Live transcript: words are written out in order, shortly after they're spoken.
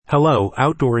Hello,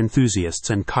 outdoor enthusiasts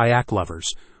and kayak lovers.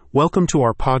 Welcome to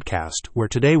our podcast, where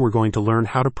today we're going to learn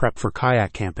how to prep for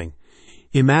kayak camping.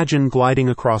 Imagine gliding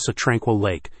across a tranquil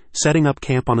lake, setting up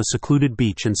camp on a secluded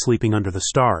beach and sleeping under the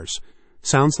stars.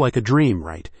 Sounds like a dream,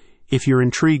 right? If you're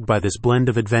intrigued by this blend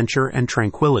of adventure and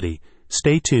tranquility,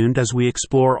 stay tuned as we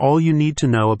explore all you need to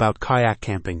know about kayak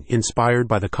camping, inspired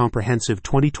by the comprehensive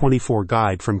 2024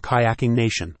 guide from Kayaking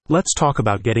Nation. Let's talk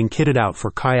about getting kitted out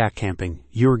for kayak camping,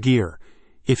 your gear.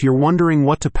 If you're wondering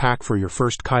what to pack for your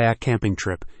first kayak camping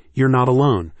trip, you're not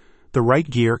alone. The right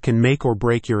gear can make or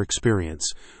break your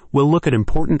experience. We'll look at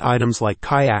important items like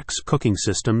kayaks, cooking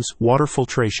systems, water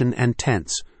filtration, and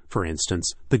tents. For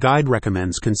instance, the guide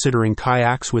recommends considering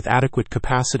kayaks with adequate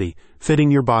capacity, fitting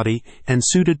your body, and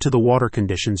suited to the water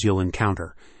conditions you'll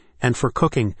encounter. And for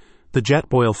cooking, the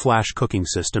Jetboil Flash cooking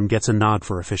system gets a nod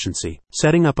for efficiency.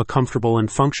 Setting up a comfortable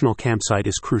and functional campsite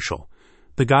is crucial.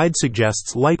 The guide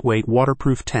suggests lightweight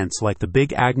waterproof tents like the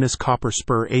Big Agnes Copper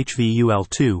Spur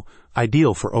HVUL2,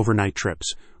 ideal for overnight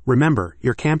trips. Remember,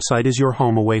 your campsite is your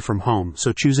home away from home,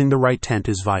 so choosing the right tent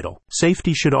is vital.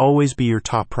 Safety should always be your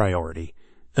top priority.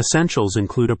 Essentials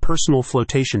include a personal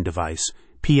flotation device,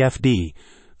 PFD,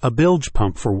 a bilge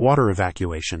pump for water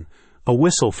evacuation, a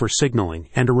whistle for signaling,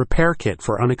 and a repair kit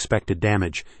for unexpected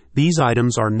damage. These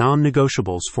items are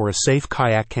non-negotiables for a safe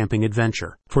kayak camping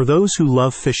adventure. For those who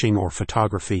love fishing or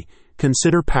photography,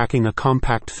 consider packing a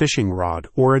compact fishing rod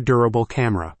or a durable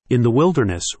camera. In the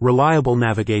wilderness, reliable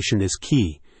navigation is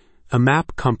key. A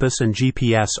map, compass, and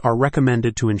GPS are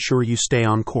recommended to ensure you stay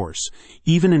on course.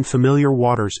 Even in familiar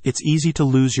waters, it's easy to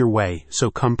lose your way, so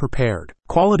come prepared.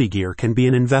 Quality gear can be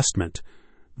an investment.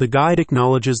 The guide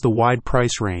acknowledges the wide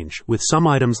price range, with some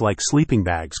items like sleeping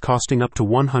bags costing up to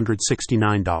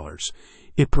 $169.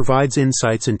 It provides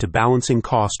insights into balancing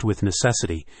cost with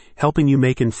necessity, helping you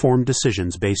make informed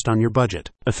decisions based on your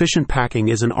budget. Efficient packing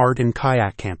is an art in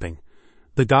kayak camping.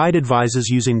 The guide advises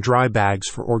using dry bags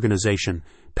for organization,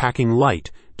 packing light,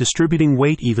 distributing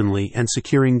weight evenly, and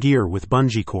securing gear with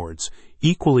bungee cords.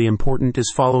 Equally important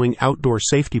is following outdoor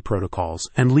safety protocols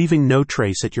and leaving no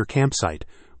trace at your campsite.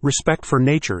 Respect for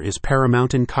nature is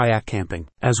paramount in kayak camping.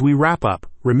 As we wrap up,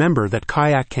 remember that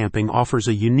kayak camping offers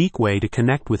a unique way to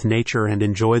connect with nature and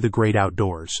enjoy the great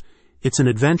outdoors. It's an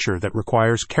adventure that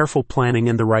requires careful planning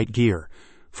and the right gear.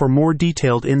 For more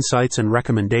detailed insights and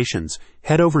recommendations,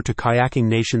 head over to Kayaking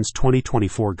Nation's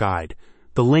 2024 guide.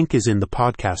 The link is in the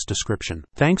podcast description.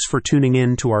 Thanks for tuning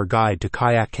in to our guide to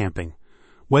kayak camping.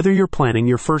 Whether you're planning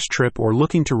your first trip or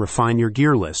looking to refine your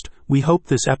gear list, we hope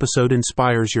this episode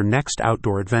inspires your next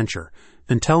outdoor adventure.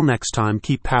 Until next time,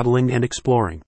 keep paddling and exploring.